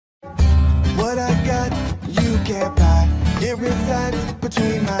What I got, you can't buy. It resides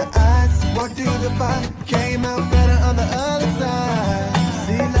between my eyes. Walked through the fire, came out better on the other side.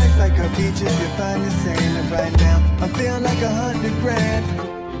 See, life's like a beach if you find the same. And right now, I'm feeling like 100 grand.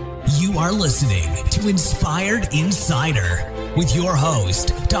 You are listening to Inspired Insider with your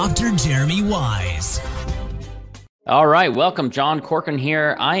host, Dr. Jeremy Wise. All right, welcome. John Corcoran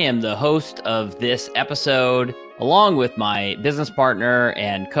here. I am the host of this episode, along with my business partner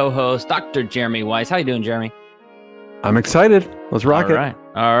and co-host, Dr. Jeremy Wise. How you doing, Jeremy? I'm excited. Let's rock it.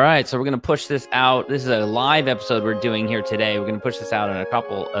 All right. So we're going to push this out. This is a live episode we're doing here today. We're going to push this out in a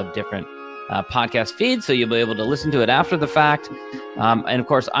couple of different podcast feeds, so you'll be able to listen to it after the fact. And of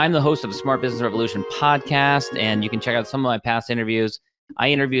course, I'm the host of the Smart Business Revolution podcast, and you can check out some of my past interviews. I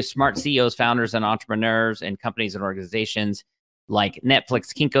interview smart CEOs, founders, and entrepreneurs in companies and organizations like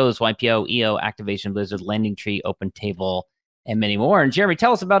Netflix, Kinko's, YPO, EO, Activation, Blizzard, LendingTree, OpenTable, and many more. And Jeremy,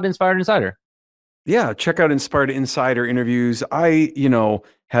 tell us about Inspired Insider. Yeah, check out Inspired Insider interviews. I,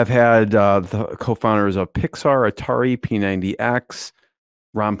 have had the co-founders of Pixar, Atari, P90X,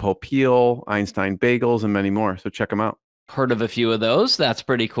 Ron Popeil, Einstein Bagels, and many more. So check them out. Heard of a few of those. That's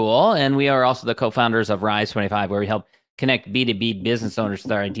pretty cool. And we are also the co-founders of Rise 25, where we help connect B2B business owners with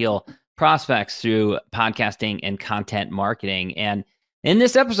their ideal prospects through podcasting and content marketing. And in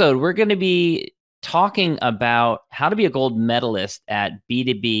this episode, we're going to be talking about how to be a gold medalist at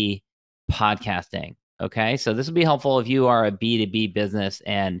B2B podcasting. Okay, so this will be helpful if you are a B2B business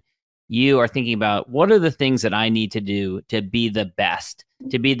and you are thinking about what are the things that I need to do to be the best,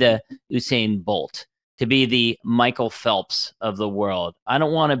 to be the Usain Bolt, to be the Michael Phelps of the world. I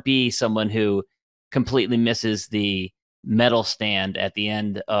don't want to be someone who completely misses the medal stand at the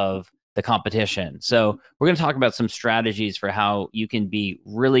end of the competition. So we're going to talk about some strategies for how you can be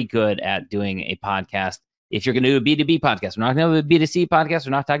really good at doing a podcast. If you're going to do a B2B podcast, we're not going to do a B2C podcast.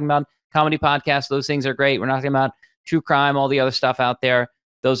 We're not talking about comedy podcasts. Those things are great. We're not talking about true crime, all the other stuff out there.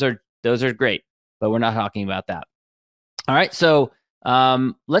 Those are great, but we're not talking about that. All right. So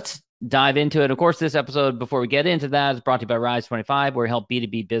let's dive into it. Of course, this episode, before we get into that, is brought to you by Rise 25, where we help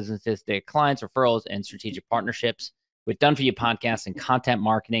B2B businesses get clients, referrals, and strategic partnerships with done-for-you podcasts and content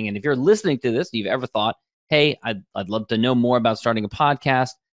marketing. And if you're listening to this, you've ever thought, hey, I'd love to know more about starting a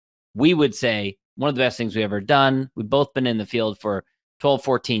podcast, we would say one of the best things we've ever done. We've both been in the field for 12,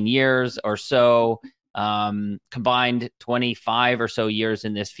 14 years or so, combined 25 or so years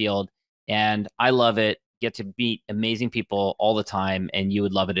in this field. And I love it. Get to meet amazing people all the time, and you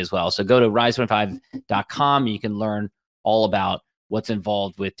would love it as well. So go to rise25.com. You can learn all about what's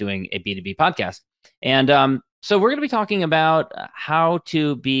involved with doing a B2B podcast. And so we're going to be talking about how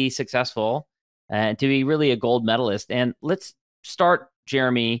to be successful and to be really a gold medalist. And let's start,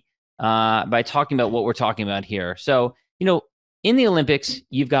 Jeremy, by talking about what we're talking about here. So, in the Olympics,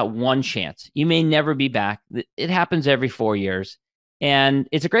 you've got one chance. You may never be back. It happens every 4 years. And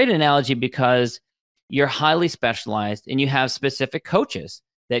it's a great analogy because you're highly specialized and you have specific coaches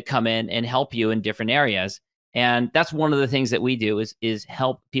that come in and help you in different areas. And that's one of the things that we do is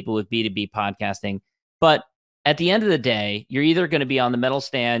help people with B2B podcasting. But at the end of the day, you're either going to be on the medal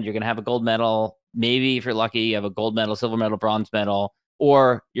stand, you're going to have a gold medal, maybe if you're lucky, you have a gold medal, silver medal, bronze medal,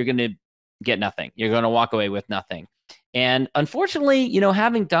 or you're going to get nothing. You're going to walk away with nothing. And unfortunately,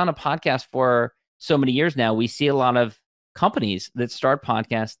 having done a podcast for so many years now, we see a lot of companies that start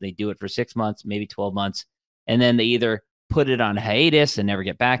podcasts, they do it for 6 months, maybe 12 months, and then they either put it on hiatus and never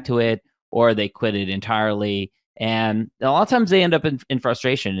get back to it, or they quit it entirely. And a lot of times they end up in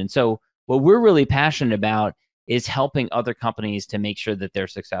frustration. And so what we're really passionate about is helping other companies to make sure that they're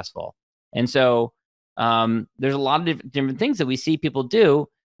successful. And so there's a lot of different things that we see people do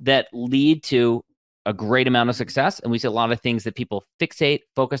that lead to a great amount of success. And we see a lot of things that people fixate,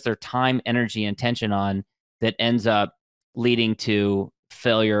 focus their time, energy, and attention on that ends up leading to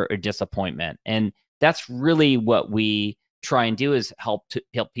failure or disappointment. And that's really what we try and do, is help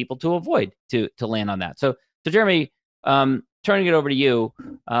people to avoid to land on that. So Jeremy, turning it over to you,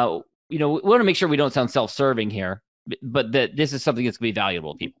 we want to make sure we don't sound self-serving here, but that this is something that's going to be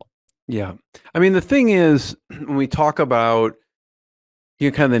valuable to people. Yeah. I mean, the thing is, when we talk about,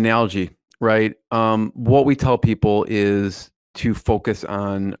 kind of the analogy, right? What we tell people is to focus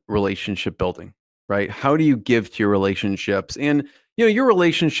on relationship building, right? How do you give to your relationships? And, your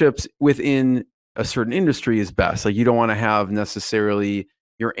relationships within a certain industry is best. Like, you don't want to have necessarily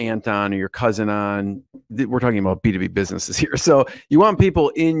your aunt on or your cousin on. We're talking about B2B businesses here. So you want people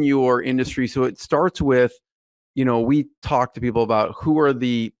in your industry. So it starts with, we talk to people about who are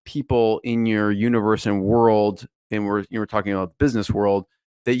the people in your universe and world. And we're talking about the business world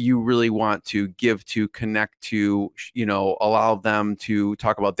that you really want to give to, connect to, allow them to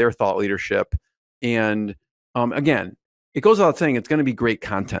talk about their thought leadership. And again, it goes without saying it's going to be great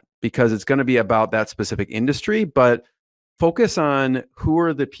content because it's going to be about that specific industry, but focus on who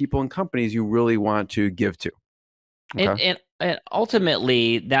are the people and companies you really want to give to. Okay. And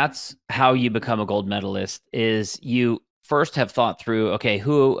ultimately, that's how you become a gold medalist is you first have thought through, okay,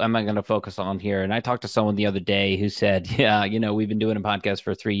 who am I going to focus on here? And I talked to someone the other day who said, yeah, we've been doing a podcast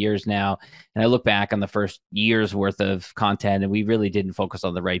for 3 years now. And I look back on the first year's worth of content and we really didn't focus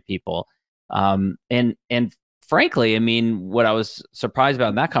on the right people. And frankly, I mean, what I was surprised about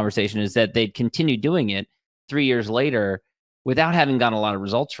in that conversation is that they'd continue doing it 3 years later without having gotten a lot of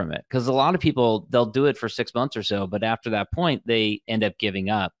results from it. Because a lot of people, they'll do it for 6 months or so, but after that point, they end up giving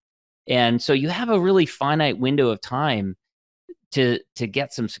up. And so you have a really finite window of time to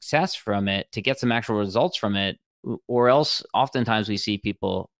get some success from it, to get some actual results from it, or else oftentimes we see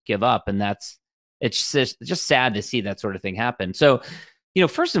people give up. And it's just sad to see that sort of thing happen. So,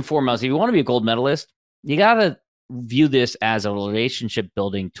 first and foremost, if you want to be a gold medalist, you got to view this as a relationship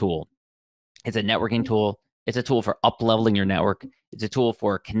building tool. It's a networking tool. It's a tool for up-leveling your network. It's a tool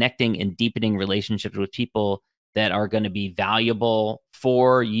for connecting and deepening relationships with people that are going to be valuable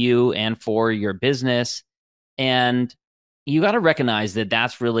for you and for your business. And you got to recognize that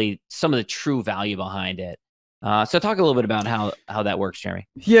that's really some of the true value behind it. So talk a little bit about how that works, Jeremy.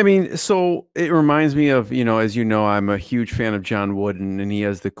 Yeah, I mean, so it reminds me of, as you know, I'm a huge fan of John Wooden, and he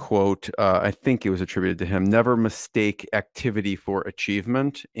has the quote, I think it was attributed to him, never mistake activity for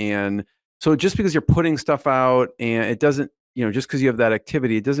achievement. And so just because you're putting stuff out and it doesn't, just because you have that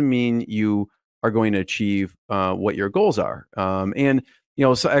activity, it doesn't mean you are going to achieve what your goals are. So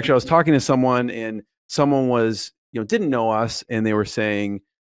actually I was talking to someone and someone was, didn't know us and they were saying,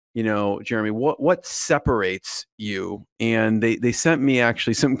 Jeremy, what separates you? And they sent me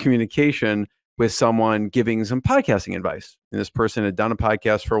actually some communication with someone giving some podcasting advice. And this person had done a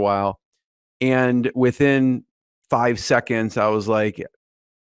podcast for a while. And within 5 seconds, I was like,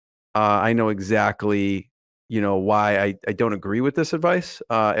 I know exactly, why I don't agree with this advice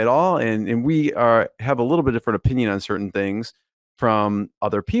at all. And we have a little bit different opinion on certain things from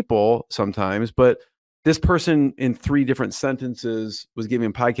other people sometimes, but this person in 3 different sentences was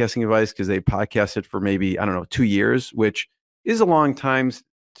giving podcasting advice because they podcasted for maybe, 2 years, which is a long time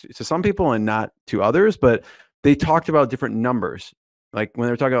to some people and not to others, but they talked about different numbers. Like when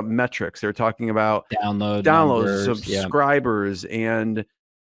they're talking about metrics, they're talking about downloads, numbers, subscribers. Yeah.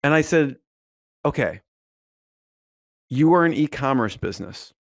 And I said, okay, you are an e-commerce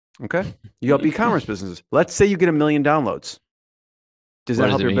business. Okay. You help e-commerce businesses. Let's say you get 1 million downloads. Does that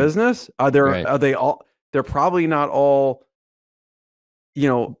help your business? Are they all, they're probably not all,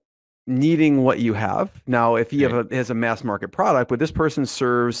 needing what you have. Now, if he has a mass market product, but this person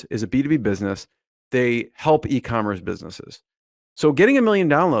serves as a B2B business, they help e-commerce businesses. So getting 1 million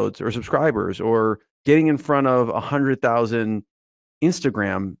downloads or subscribers or getting in front of 100,000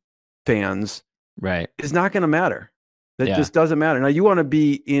 Instagram fans is not going to matter. That just doesn't matter. Now you want to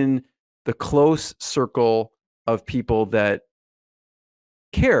be in the close circle of people that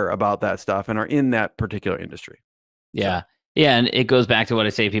care about that stuff and are in that particular industry. Yeah. So. Yeah. And it goes back to what I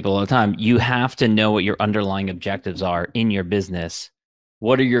say to people all the time. You have to know what your underlying objectives are in your business.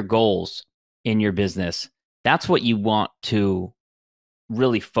 What are your goals in your business? That's what you want to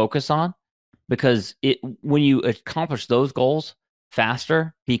really focus on, because when you accomplish those goals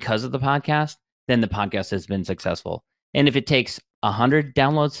faster because of the podcast, then the podcast has been successful. And if it takes 100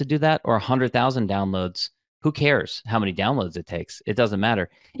 downloads to do that or 100,000 downloads, who cares how many downloads it takes? It doesn't matter.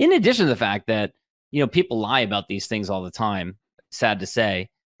 In addition to the fact that, people lie about these things all the time, sad to say,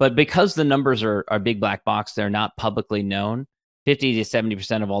 but because the numbers are big black box, they're not publicly known. 50 to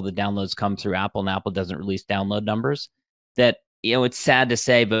 70% of all the downloads come through Apple, and Apple doesn't release download numbers. That, it's sad to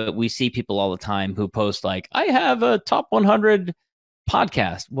say, but we see people all the time who post like, I have a top 100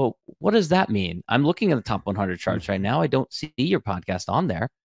 podcast. Well, what does that mean? I'm looking at the top 100 charts right now. I don't see your podcast on there.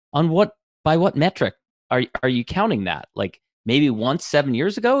 By what metric are you counting that? Like maybe once 7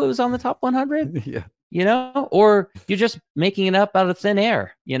 years ago it was on the top 100. Yeah. Or you're just making it up out of thin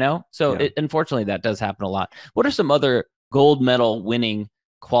air. So unfortunately that does happen a lot. What are some other gold medal winning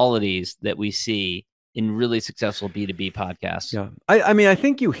qualities that we see in really successful B2B podcasts? Yeah, I mean, I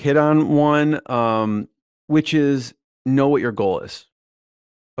think you hit on one, which is know what your goal is.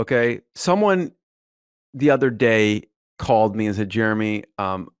 Okay. Someone the other day called me and said, Jeremy,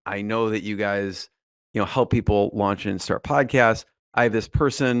 I know that you guys, help people launch and start podcasts. I have this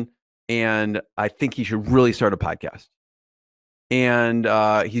person and I think he should really start a podcast. And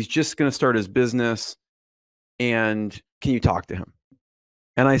he's just going to start his business. And can you talk to him?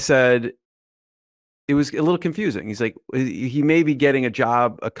 And I said, it was a little confusing. He's like, he may be getting a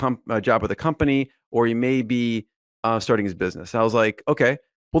job, a job with a company, or he may be starting his business. I was like, okay,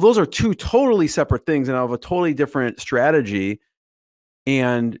 well, those are two totally separate things, and I have a totally different strategy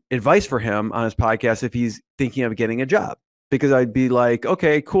and advice for him on his podcast if he's thinking of getting a job. Because I'd be like,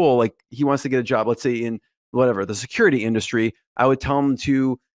 okay, cool. Like he wants to get a job, let's say in whatever, the security industry. I would tell him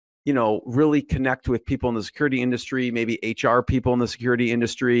to, really connect with people in the security industry, maybe HR people in the security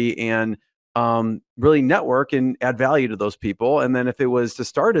industry, and really network and add value to those people. And then if it was to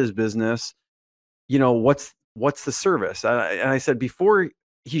start his business, what's the service? And I said, before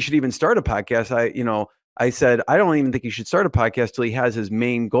he should even start a podcast, I said, I don't even think he should start a podcast till he has his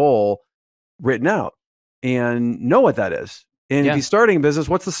main goal written out and know what that is. And if he's starting a business,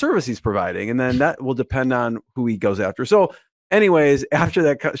 what's the service he's providing? And then that will depend on who he goes after. So anyways, after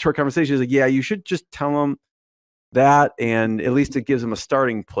that short conversation, he's like, yeah, you should just tell him that. And at least it gives him a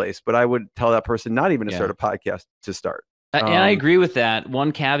starting place. But I would tell that person not even to start a podcast to start. And I agree with that.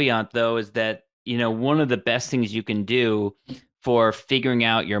 One caveat, though, is that, one of the best things you can do for figuring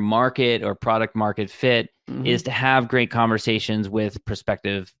out your market or product market fit is to have great conversations with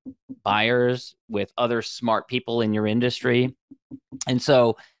prospective buyers, with other smart people in your industry. And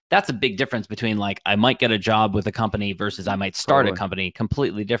so that's a big difference between like, I might get a job with a company versus I might start a company,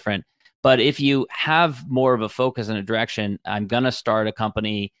 completely different. But if you have more of a focus and a direction, I'm going to start a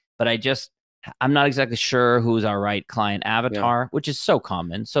company, but I'm not exactly sure who's our right client avatar, which is so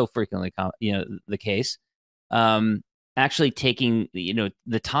common, so frequently, the case. Actually taking,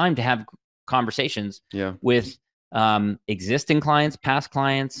 the time to have conversations with existing clients, past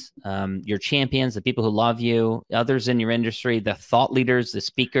clients, your champions, the people who love you, others in your industry, the thought leaders, the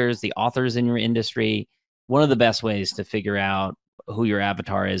speakers, the authors in your industry. One of the best ways to figure out who your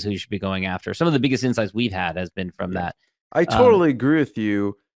avatar is, who you should be going after. Some of the biggest insights we've had has been from that. I totally agree with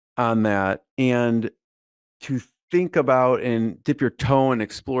you on that. And to think about and dip your toe and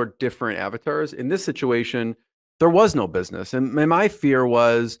explore different avatars. In this situation, there was no business. And my fear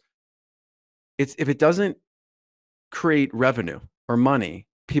was, if it doesn't create revenue or money,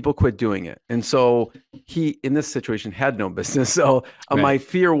 people quit doing it. And so he, in this situation, had no business. So my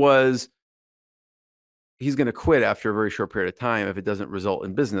fear was he's going to quit after a very short period of time if it doesn't result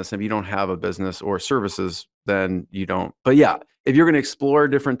in business. If you don't have a business or services, then you don't. But yeah, if you're going to explore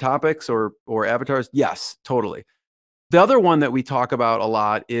different topics or avatars, yes, totally. The other one that we talk about a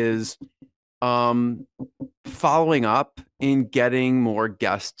lot is following up and getting more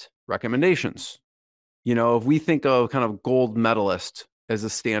guest recommendations. If we think of kind of gold medalist as a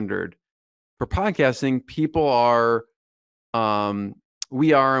standard for podcasting, people are,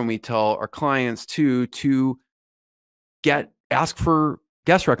 we are, and we tell our clients to ask for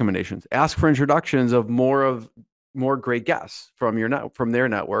guest recommendations, ask for introductions of more great guests from their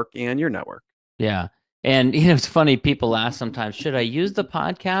network and your network. Yeah. And it's funny, people ask sometimes, should I use the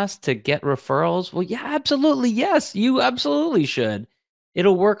podcast to get referrals? Well, yeah, absolutely. Yes, you absolutely should.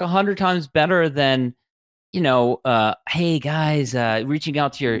 It'll work 100 times better than, hey guys, reaching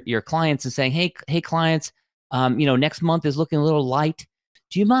out to your clients and saying, hey clients, next month is looking a little light.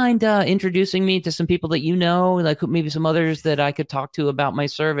 Do you mind introducing me to some people that like maybe some others that I could talk to about my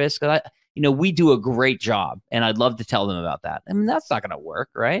service? Because we do a great job, and I'd love to tell them about that. I mean, that's not going to work,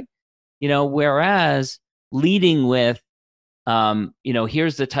 right? Whereas leading with,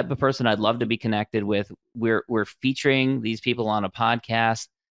 here's the type of person I'd love to be connected with. We're featuring these people on a podcast.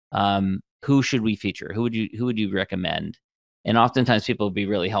 Who should we feature? Who would you recommend? And oftentimes people will be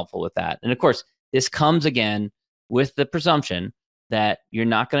really helpful with that. And of course, this comes again with the presumption that you're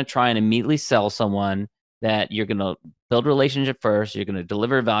not going to try and immediately sell someone, that you're going to build a relationship first. You're going to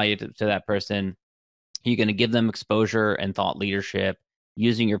deliver value to that person. You're going to give them exposure and thought leadership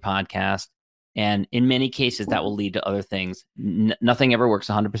using your podcast. And in many cases, that will lead to other things. Nothing ever works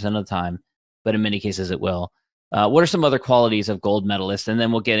 100% of the time, but in many cases it will. What are some other qualities of gold medalists? And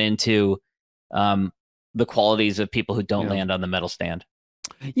then we'll get into the qualities of people who don't land on the medal stand.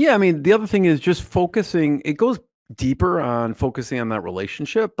 Yeah, I mean, the other thing is just focusing. It goes deeper on focusing on that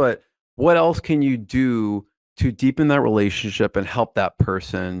relationship, but what else can you do to deepen that relationship and help that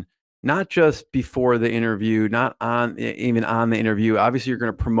person? Not just before the interview, not even on the interview. Obviously, you're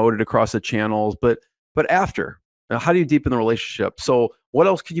going to promote it across the channels, but after. Now, how do you deepen the relationship? So what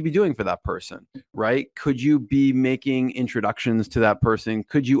else could you be doing for that person, right? Could you be making introductions to that person?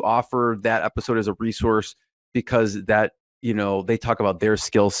 Could you offer that episode as a resource because that, they talk about their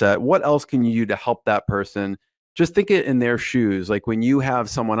skill set? What else can you do to help that person? Just think it in their shoes. Like when you have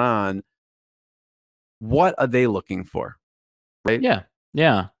someone on, what are they looking for, right?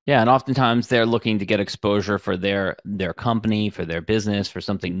 Yeah. Yeah, and oftentimes they're looking to get exposure for their company, for their business, for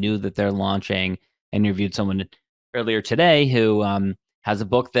something new that they're launching. I interviewed someone earlier today who has a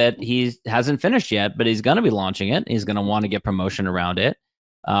book that he hasn't finished yet, but he's going to be launching it. He's going to want to get promotion around it.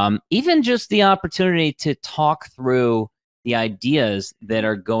 Even just the opportunity to talk through the ideas that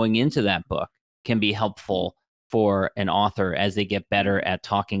are going into that book can be helpful for an author as they get better at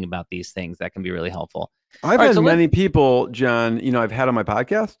talking about these things. That can be really helpful. I've had many people, John, I've had on my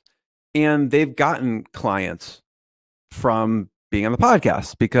podcast, and they've gotten clients from being on the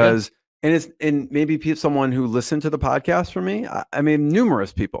podcast because, and maybe someone who listened to the podcast from me. I mean,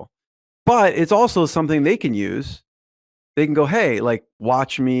 numerous people, but it's also something they can use. They can go, hey, like,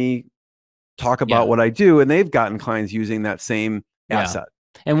 watch me talk about what I do. And they've gotten clients using that same asset.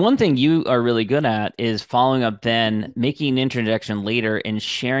 And one thing you are really good at is following up, then making an introduction later and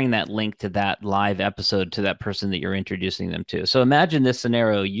sharing that link to that live episode to that person that you're introducing them to. So imagine this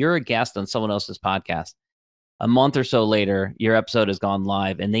scenario. You're a guest on someone else's podcast. A month or so later, your episode has gone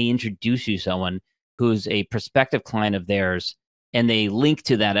live and they introduce you to someone who's a prospective client of theirs and they link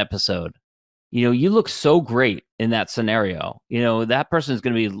to that episode. You look so great in that scenario. That person is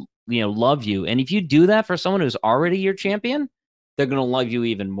going to be, love you. And if you do that for someone who's already your champion, they're going to love you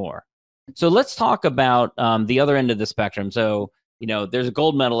even more. So let's talk about the other end of the spectrum. So, there's a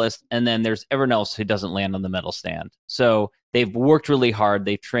gold medalist and then there's everyone else who doesn't land on the medal stand. So they've worked really hard.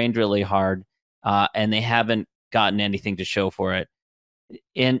 They've trained really hard and they haven't gotten anything to show for it.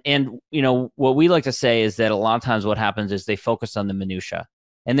 And what we like to say is that a lot of times what happens is they focus on the minutia.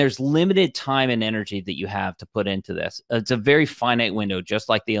 And there's limited time and energy that you have to put into this. It's a very finite window, just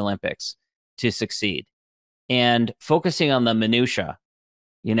like the Olympics, to succeed. And focusing on the minutia,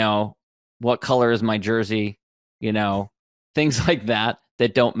 what color is my jersey, things like that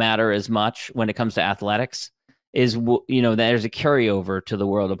don't matter as much when it comes to athletics is, there's a carryover to the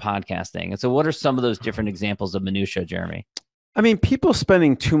world of podcasting. And so what are some of those different examples of minutia, Jeremy? I mean, people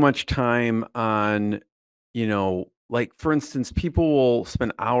spending too much time on, like, for instance, people will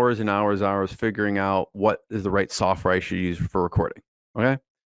spend hours and hours figuring out what is the right software I should use for recording. Okay.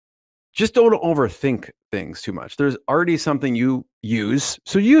 Just don't overthink things too much. There's already something you use,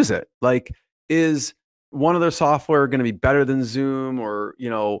 so use it. Like, is one of their software going to be better than Zoom, or,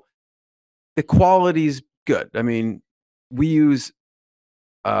 the quality's good. I mean, we use,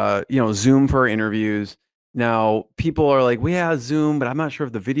 Zoom for our interviews. Now, people are like, we have Zoom, but I'm not sure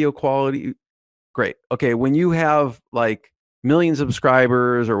if the video quality. Great. Okay. When you have like millions of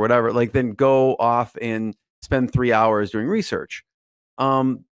subscribers or whatever, like, then go off and spend 3 hours doing research.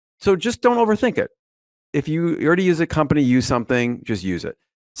 So just don't overthink it. If you already use a company, use something, just use it.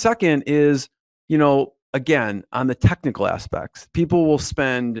 Second is, again, on the technical aspects, people will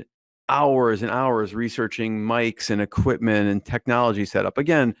spend hours and hours researching mics and equipment and technology setup.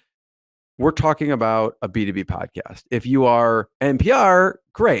 Again, we're talking about a B2B podcast. If you are NPR,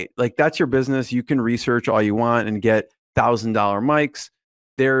 great. Like, that's your business. You can research all you want and get $1,000 mics.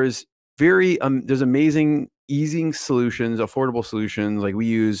 There's amazing, easy solutions, affordable solutions. Like,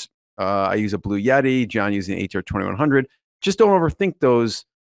 I use a Blue Yeti. John using an ATR 2100. Just don't overthink those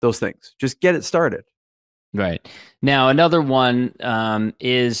things. Just get it started. Right. Now, another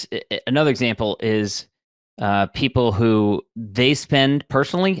example is people who they spend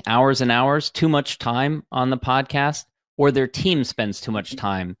personally hours and hours, too much time on the podcast, or their team spends too much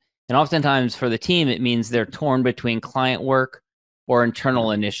time. And oftentimes for the team, it means they're torn between client work or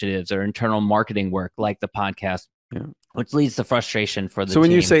internal initiatives or internal marketing work like the podcast, which leads to frustration for the team. So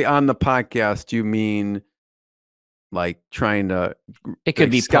when you say on the podcast, do you mean like trying to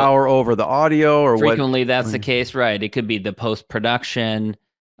scour over the audio, or frequently that's the case, right? It could be the post-production.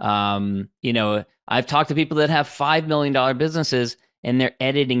 I've talked to people that have $5 million businesses and they're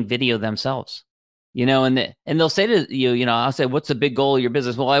editing video themselves, and they'll say to you, I'll say, what's the big goal of your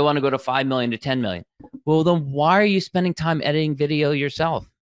business? Well, I want to go to 5 million to 10 million. Well, then why are you spending time editing video yourself?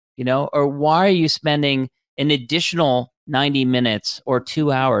 Or why are you spending an additional 90 minutes or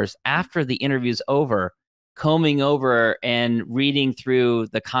 2 hours after the interview's over, combing over and reading through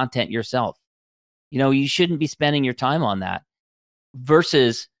the content yourself? You shouldn't be spending your time on that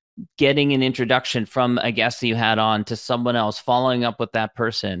versus getting an introduction from a guest that you had on to someone else, following up with that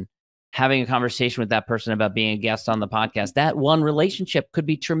person, having a conversation with that person about being a guest on the podcast. That one relationship could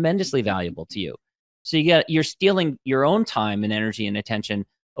be tremendously valuable to you. So you're stealing your own time and energy and attention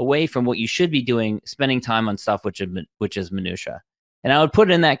away from what you should be doing, spending time on stuff which is minutia. And I would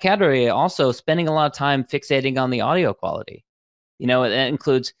put in that category also spending a lot of time fixating on the audio quality. That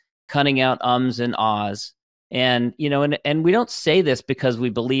includes cutting out ums and ahs. And, and we don't say this because we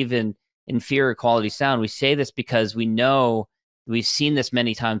believe in inferior quality sound. We say this because we know We've seen this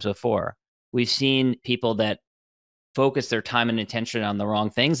many times before. We've seen people that focus their time and attention on the wrong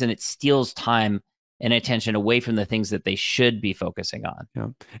things, and it steals time and attention away from the things that they should be focusing on. Yeah.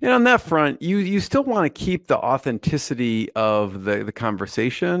 And on that front, you still want to keep the authenticity of the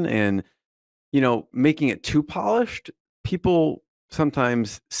conversation, and, making it too polished. People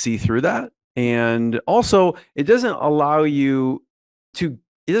sometimes see through that. And also, it doesn't allow you to,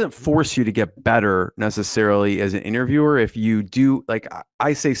 it doesn't force you to get better necessarily as an interviewer. If you do, like,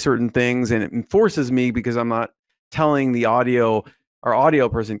 I say certain things and it forces me because I'm not telling our audio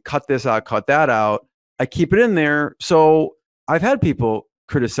person, cut this out, cut that out. I keep it in there. So I've had people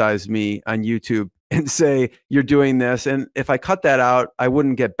criticize me on YouTube and say, you're doing this. And if I cut that out, I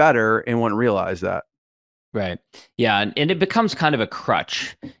wouldn't get better and wouldn't realize that. Right. Yeah. And it becomes kind of a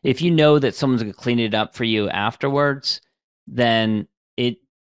crutch. If you know that someone's going to clean it up for you afterwards, then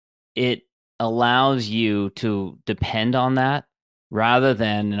it allows you to depend on that rather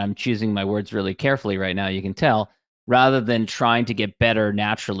than, and I'm choosing my words really carefully right now, you can tell, rather than trying to get better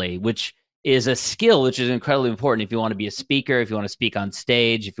naturally, which is a skill, which is incredibly important. If you want to be a speaker, if you want to speak on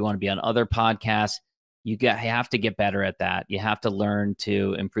stage, if you want to be on other podcasts, you have to get better at that. You have to learn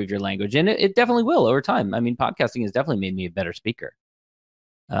to improve your language. And it definitely will over time. I mean, podcasting has definitely made me a better speaker.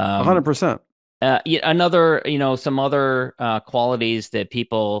 100%. Some other qualities that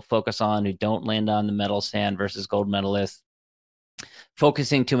people focus on who don't land on the medal stand versus gold medalists,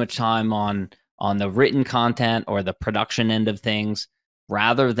 focusing too much time on the written content or the production end of things,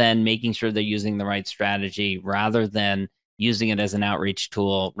 rather than making sure they're using the right strategy, rather than using it as an outreach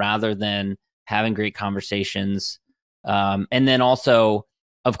tool, rather than having great conversations. And then also,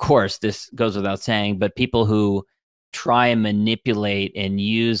 of course, this goes without saying, but people who try and manipulate and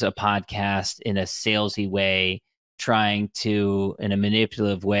use a podcast in a salesy way, trying to, in a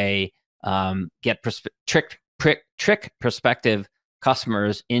manipulative way, trick prospective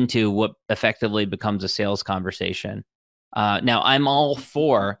customers into what effectively becomes a sales conversation. Now, I'm all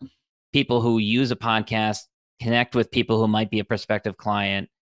for people who use a podcast, connect with people who might be a prospective client,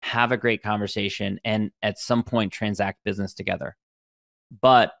 have a great conversation, and at some point transact business together.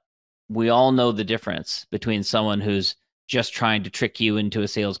 But we all know the difference between someone who's just trying to trick you into a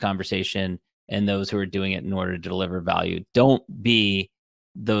sales conversation and those who are doing it in order to deliver value. Don't be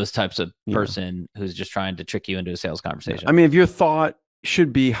those types of person who's just trying to trick you into a sales conversation. I mean, if your thought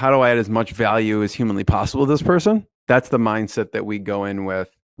should be, how do I add as much value as humanly possible to this person? That's the mindset that we go in with.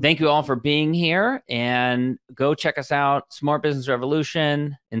 Thank you all for being here, and go check us out. Smart Business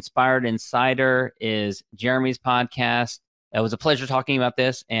Revolution, Inspired Insider is Jeremy's podcast. It was a pleasure talking about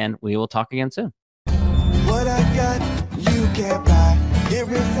this, and we will talk again soon. What I got, you can't buy. It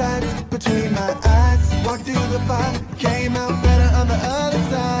resides between my eyes. Walked through the fire, came out better on the other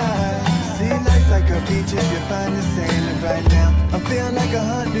side. See, life's like a beach if you find the sailing right now. I'm feeling like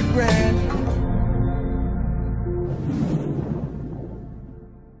 $100 grand.